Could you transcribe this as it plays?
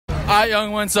Alright,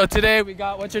 young one. So today we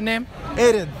got, what's your name?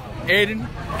 Aiden.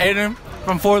 Aiden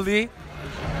from Fort Lee.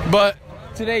 But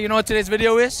today, you know what today's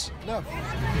video is? No.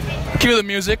 Cue the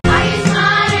music.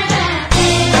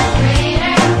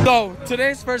 So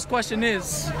today's first question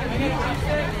is,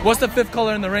 what's the fifth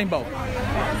color in the rainbow?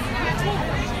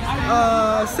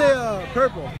 Say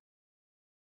purple.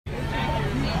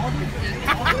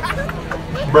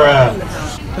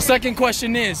 Bruh. The second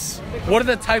question is, what are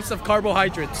the types of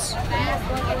carbohydrates?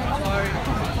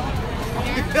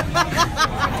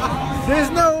 There's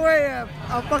no way a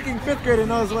fucking fifth grader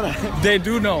knows what They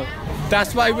do know.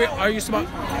 That's why are you smart?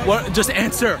 What? Just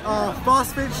answer.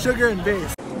 Phosphate, sugar, and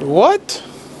base. What?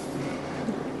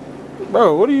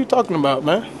 Bro, what are you talking about,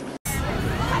 man?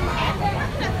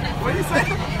 What are you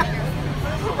saying?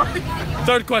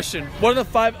 Third question. What are the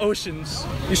 5 oceans?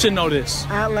 You should know this.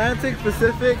 Atlantic,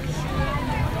 Pacific,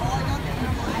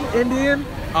 Indian.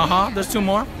 There's 2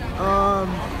 more.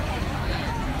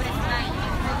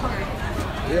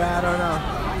 Yeah, I don't know.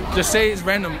 Just say it's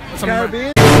random.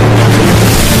 Caribbean.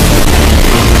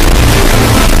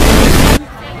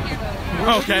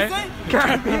 Okay.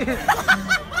 Caribbean.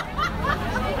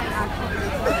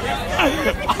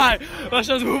 Alright, let's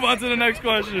just move on to the next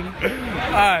question.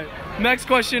 Alright, next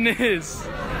question is,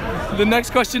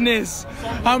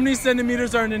 how many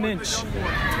centimeters are in an inch?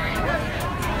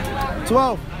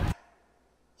 12.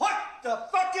 What the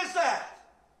fuck is that?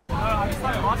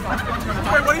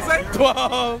 Wait, what did he say?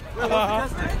 12.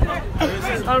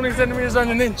 How many centimeters are in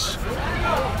an inch?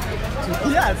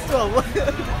 Yeah, it's 12.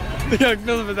 Yeah,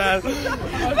 fill with that.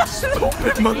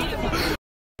 Stupid motherfucker.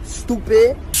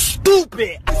 Stupid.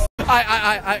 Stupid.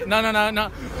 No.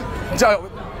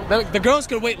 The girls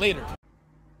could wait later.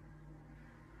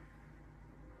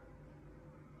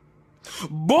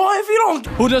 Boy, if you don't.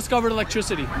 Who discovered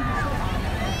electricity?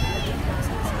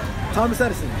 Thomas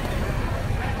Edison.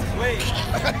 Wait.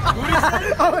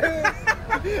 Oh, wait,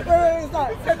 it's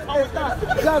not. It's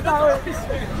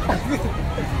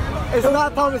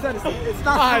not Thomas Edison. It's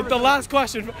not. Alright, the last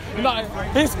question. No,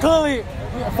 it's clearly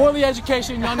for the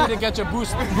education. Y'all need to get your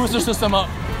booster system up.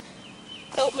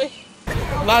 Help me.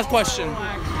 Last question.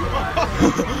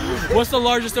 What's the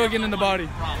largest organ in the body?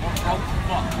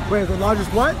 Wait, the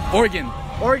largest what? Organ.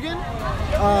 Organ?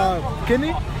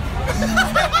 Kidney?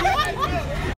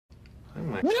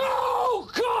 No,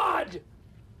 God!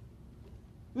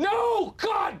 No,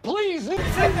 God, please! Lungs.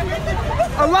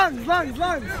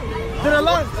 They're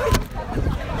lungs.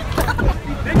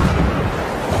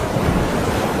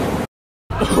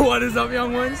 What is up,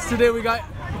 young ones? Today we got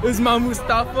Ismail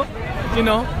Mustafa. You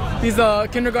know, he's a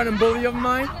kindergarten bully of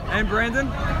mine. And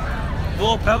Brandon?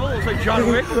 Little Pebble, looks like John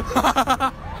Wick. What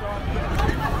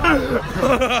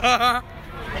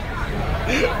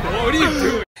are you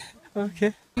doing?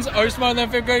 Okay. Are you smarter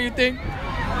than 5th grade, you think?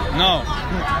 No.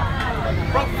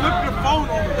 Bro, flip your phone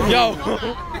over. Yo.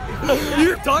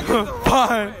 You're talking.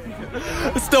 Fine.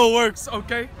 It still works,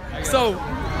 okay? So,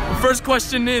 the first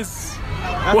question is...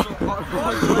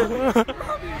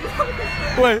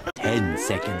 Wait. 10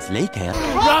 seconds later.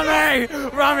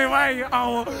 Rami, wait.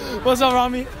 Oh, what's up,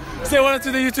 Rami? Say what up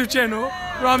to the YouTube channel.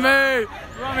 Rami,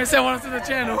 say what up to the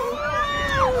channel.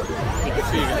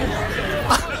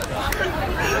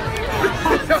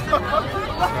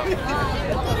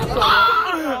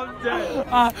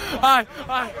 Alright.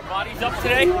 Body's up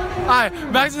today. Alright,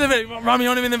 back to the video. Rami, you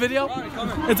want to be in the video?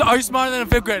 It's, are you smarter than a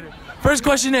 5th grader? First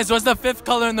question is, what's the 5th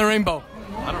color in the rainbow?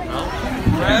 I don't know.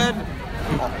 Red,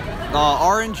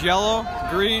 orange, yellow,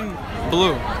 green,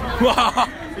 blue.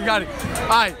 You got it.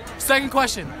 Alright, second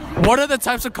question. What are the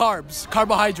types of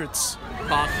carbohydrates?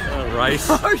 Pasta, rice,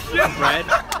 Oh, shit. bread.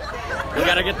 You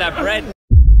gotta get that bread.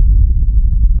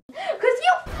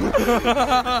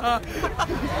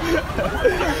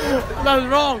 That's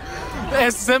wrong.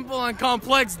 It's simple and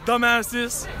complex,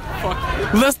 dumbasses. Fuck.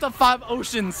 List the 5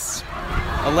 oceans.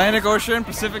 Atlantic Ocean,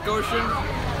 Pacific Ocean,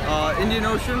 Indian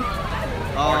Ocean,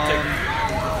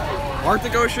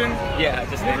 Arctic Ocean. Yeah,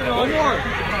 just name it. One more.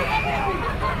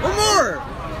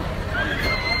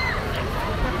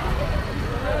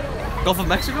 Gulf of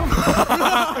Mexico?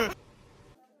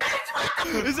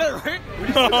 Is that right?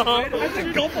 That's a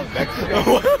Gulf of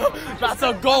Mexico. That's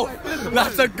a gulf.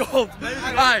 That's a gulf.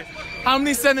 Alright, how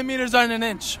many centimeters are in an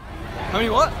inch? How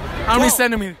many what? How many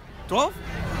centimeters? 12?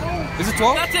 Is it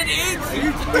 12? That's an inch.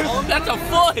 That's a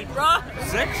foot, bro.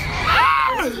 6?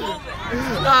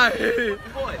 Alright.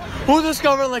 Who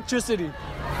discovered electricity?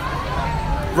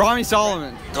 Rami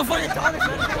Solomon. The fucking Thomas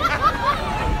Edison.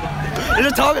 Is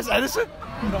it Thomas Edison?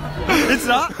 It's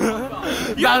not?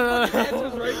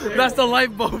 That's the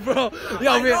light bulb, bro.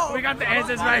 Yo, we got the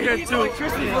answers right here too.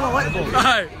 Electricity for the light bulb.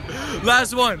 Alright,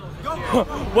 last one.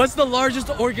 What's the largest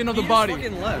organ of the body?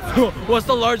 What's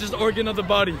the largest organ of the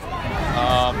body?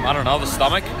 I don't know, the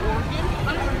stomach?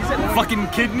 Fucking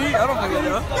kidney? I don't fucking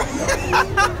know.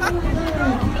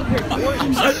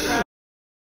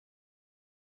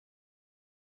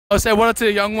 Oh, say what up to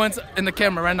the young ones in the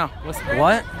camera right now.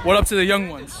 What? What up to the young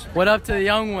ones? What up to the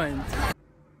young ones?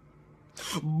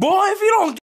 Boy, if you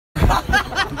don't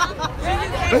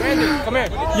come here.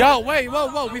 Yo, wait,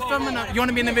 whoa, we filming. You want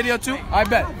to be in the video too? I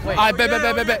bet. I bet.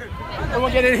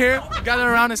 Everyone get in here, gather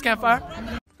around this campfire.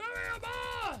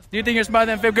 Do you think you're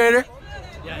smarter than a 5th grader?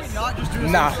 Yes.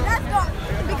 Nah.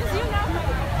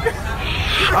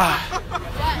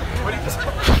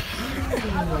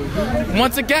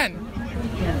 Once again,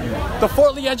 the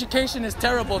Fort Lee education is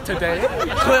terrible today.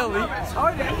 Clearly.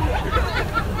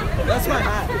 That's my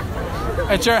hat.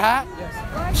 It's your hat?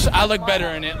 Yes. I look better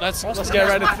in it. Let's get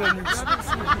right into it.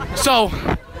 So,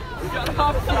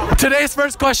 today's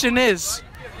first question is,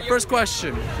 what's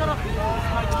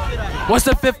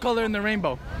the 5th color in the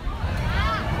rainbow?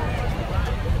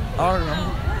 I don't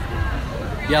know.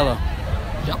 Yellow.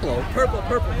 Purple.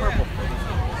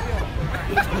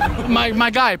 My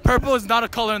guy, purple is not a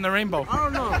color in the rainbow. I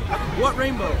don't know. What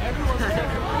rainbow?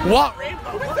 What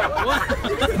rainbow?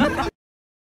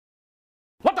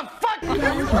 What the fuck?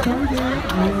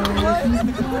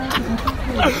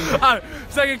 Alright,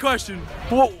 second question.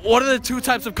 What are the 2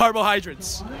 types of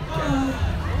carbohydrates?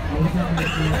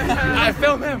 I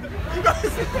film him.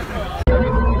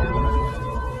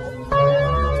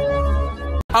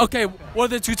 Okay, what are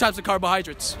the 2 types of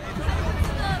carbohydrates?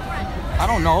 I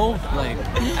don't know. Like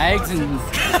eggs and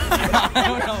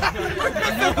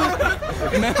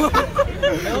milk.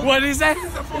 What did he say?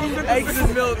 Eggs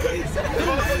and milk.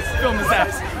 Film his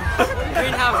ass.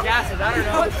 Greenhouse gases. I don't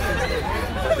know.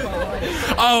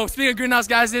 Oh, speaking of greenhouse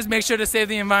gases, make sure to save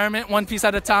the environment 1 piece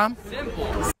at a time.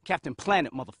 Simple. Captain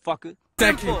Planet, motherfucker.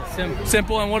 Thank you.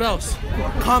 Simple, and what else?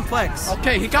 Complex.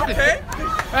 Okay, he got it.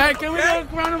 Hey, can we get a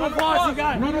round of applause, you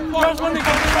guys? First one to go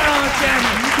right on the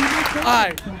channel.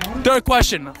 Alright, third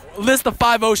question. List the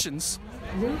 5 oceans.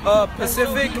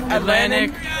 Pacific,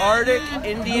 Atlantic, Arctic,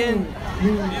 Indian.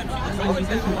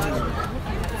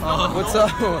 What's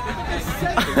up?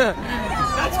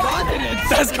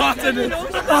 That's continents.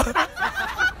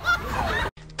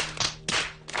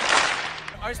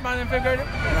 Are you smarter than 5th grader?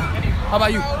 How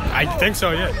about you? I think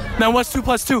so, yeah. Now what's 2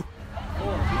 plus 2?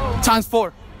 Times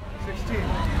 4.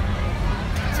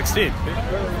 16.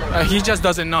 He just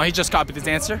doesn't know. He just copied his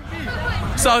answer.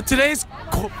 So today's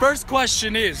first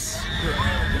question is,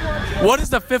 what is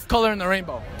the 5th color in the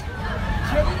rainbow?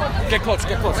 Get close.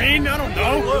 Green? I don't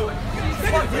know.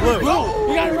 Blue.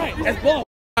 You got it right. It's blue. All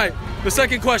right. The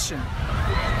second question.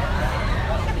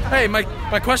 Hey, my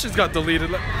questions got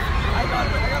deleted. Way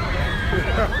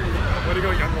to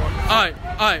go, young one. All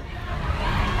right.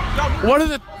 What are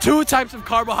the 2 types of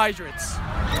carbohydrates?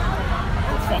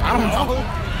 I don't know.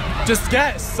 Just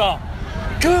guess.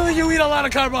 Clearly you eat a lot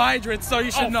of carbohydrates, so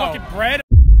you should know. Fucking bread.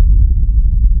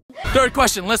 Third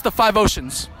question. List the 5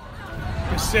 oceans.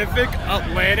 Pacific,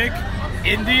 Atlantic,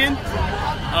 Indian.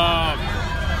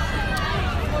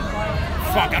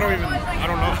 Fuck, I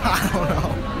don't know.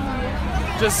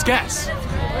 Just guess.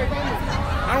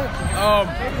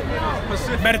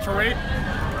 Pacific. Mediterranean. I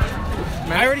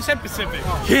already said Pacific.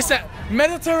 He said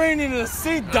Mediterranean is the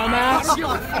sea, dumbass.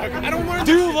 I don't want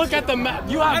Do you look at the map?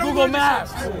 You have Google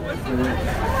Maps.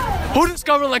 Who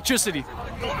discovered electricity?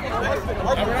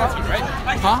 Einstein,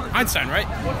 right? Huh? Einstein, right?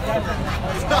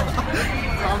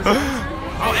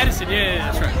 Oh, Edison,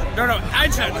 yeah, that's right. No,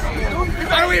 Einstein.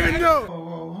 I don't even know.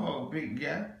 Whoa, big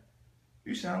guy.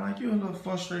 You sound like you're a little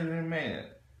frustrated and mad.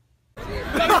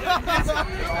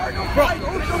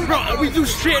 Bro, we do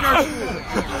shit in our school.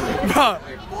 Bro,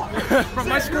 From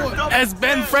my school. as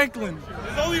Ben Franklin.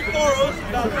 There's only 4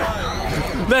 oceans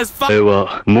outside. There's 5. 俺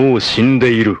はもう死ん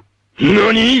でいる。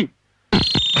何？お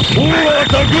は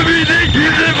匠でギゼ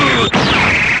ブ。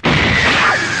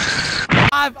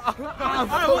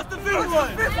What's the 5th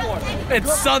one?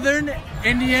 It's Southern,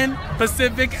 Indian,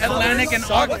 Pacific, Atlantic, and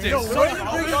Arctic. What's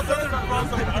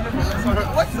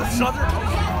the southern?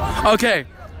 Okay,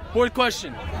 4th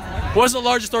question. What's the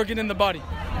largest organ in the body?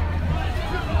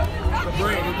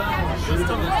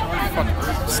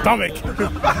 Stomach.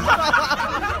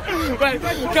 Wait,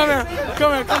 come here,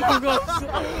 go.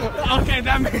 Okay,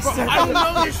 that makes sense. I don't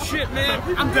know this shit, man.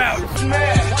 I'm down.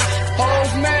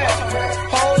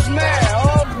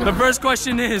 The first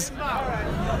question is,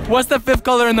 what's the 5th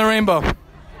color in the rainbow?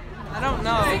 I don't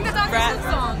know.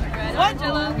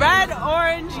 Red,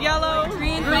 orange, yellow,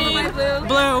 green,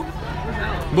 blue.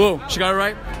 Blue. She got it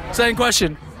right. Second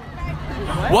question.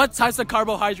 What types of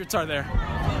carbohydrates are there?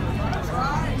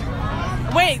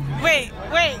 Wait.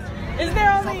 Is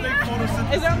there only?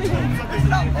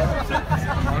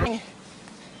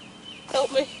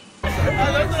 Help me.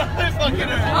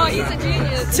 Oh, he's a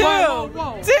genius. Two.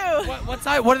 What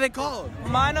type? What are they called?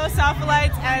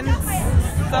 Monosaccharides and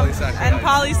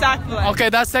polysaccharides. Okay,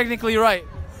 that's technically right.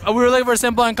 We were looking for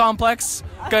simple and complex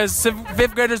because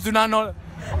fifth graders do not know.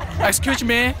 Excuse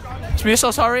me. I'm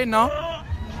so sorry. No.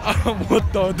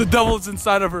 What the devil's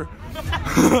inside of her.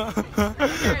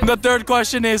 The third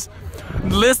question is,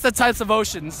 list the types of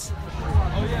oceans.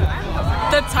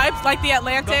 The types, like the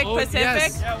Atlantic, Pacific.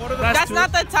 Yes. That's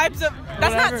not the types of.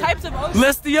 That's not types of oceans.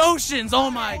 List the oceans.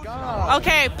 Oh my God.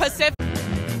 Okay, Pacific,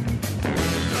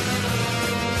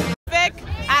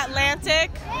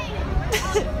 Atlantic.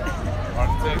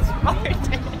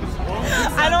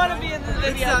 I don't want to be in this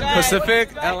video.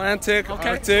 Pacific, Atlantic,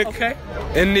 Arctic, Okay.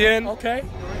 Indian. Okay.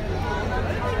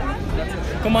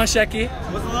 Come on, Shecky.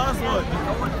 What's the last one?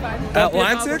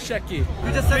 Atlantic? Shecky.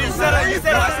 You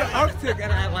said Arctic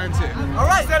and Atlantic. All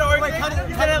right. You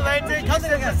said Atlantic. You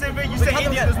said Pacific. You said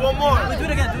India. There's one more. Do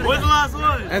it again. What's the last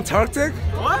one? Antarctic?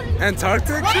 What?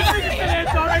 Antarctic?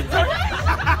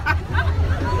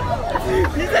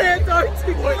 He said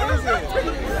Antarctic. What is it?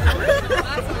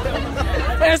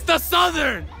 It's the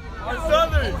southern.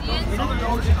 Southern.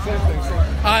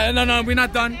 No, we're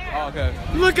not done. Oh, okay.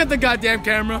 Look at the goddamn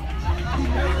camera.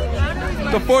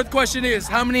 The fourth question is,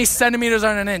 how many centimeters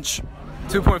are in an inch?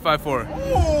 2.54.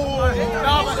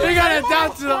 We got it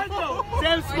down to the...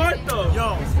 Damn smart though.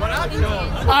 Yo, what up, yo?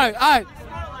 All right.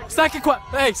 Second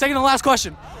and last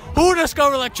question. Who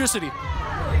discovered electricity?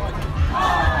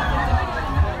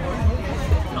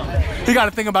 You got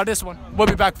to think about this one. We'll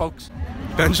be back, folks.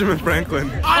 Benjamin Franklin.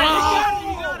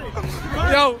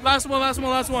 Yo, last one.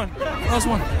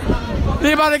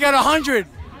 He about to get 100.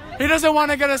 He doesn't want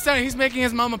to get a cent. He's making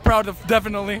his mama proud,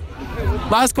 definitely.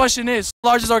 Last question is,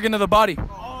 largest organ of the body?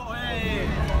 Oh, hey.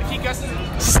 If he guesses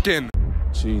it. Skin.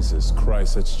 Jesus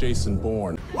Christ, that's Jason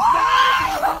Bourne.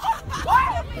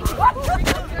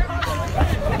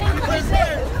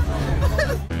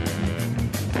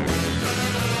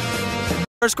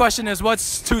 First question is,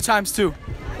 what's 2 times 2?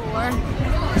 4.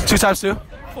 2 times 2?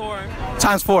 4.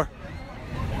 Times 4.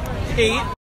 8.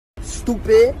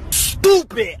 Stupid.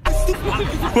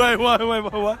 Wait, what?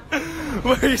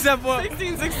 Wait, you said 4?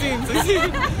 16. Sorry,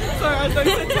 I thought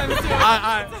you said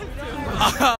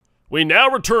times 2. We now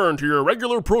return to your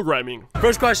regular programming.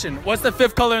 First question, what's the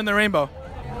 5th color in the rainbow?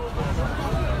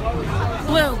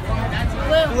 Blue.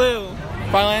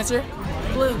 Final answer?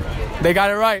 Blue. They got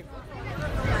it right.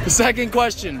 The second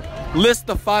question, list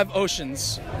the 5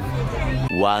 oceans.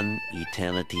 One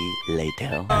eternity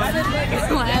later.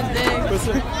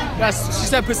 She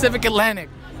said Pacific, Atlantic.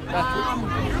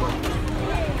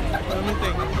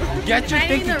 Get your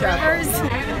thinking cap.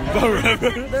 The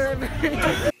river.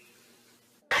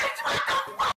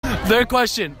 Third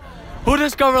question, who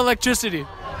discovered electricity?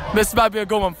 This is about to be a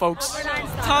good one, folks.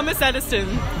 Thomas Edison.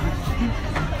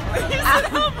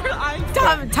 Albert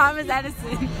Einstein. Thomas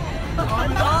Edison.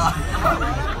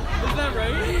 Is that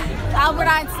right? Albert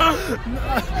Einstein.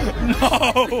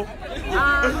 No.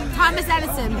 Thomas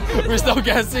Edison. We're still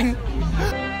guessing.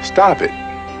 Stop it.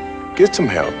 Get some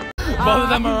help. Both of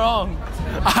them are wrong.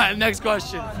 Alright, next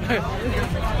question.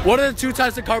 What are the 2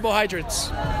 types of carbohydrates?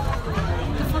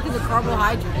 What the fuck is a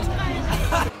carbohydrate?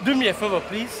 Do me a favor,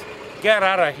 please. Get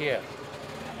out of here.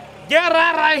 Get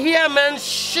out of here, man.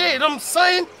 Shit, I'm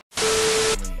saying.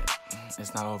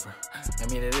 It's not over. I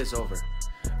mean, it is over.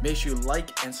 Make sure you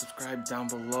like and subscribe down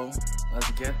below.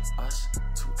 Let's get us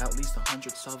to at least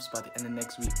 100 subs by the end of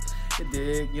next week. You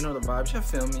dig? You know the vibes. You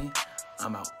feel me?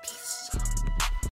 I'm out. Peace.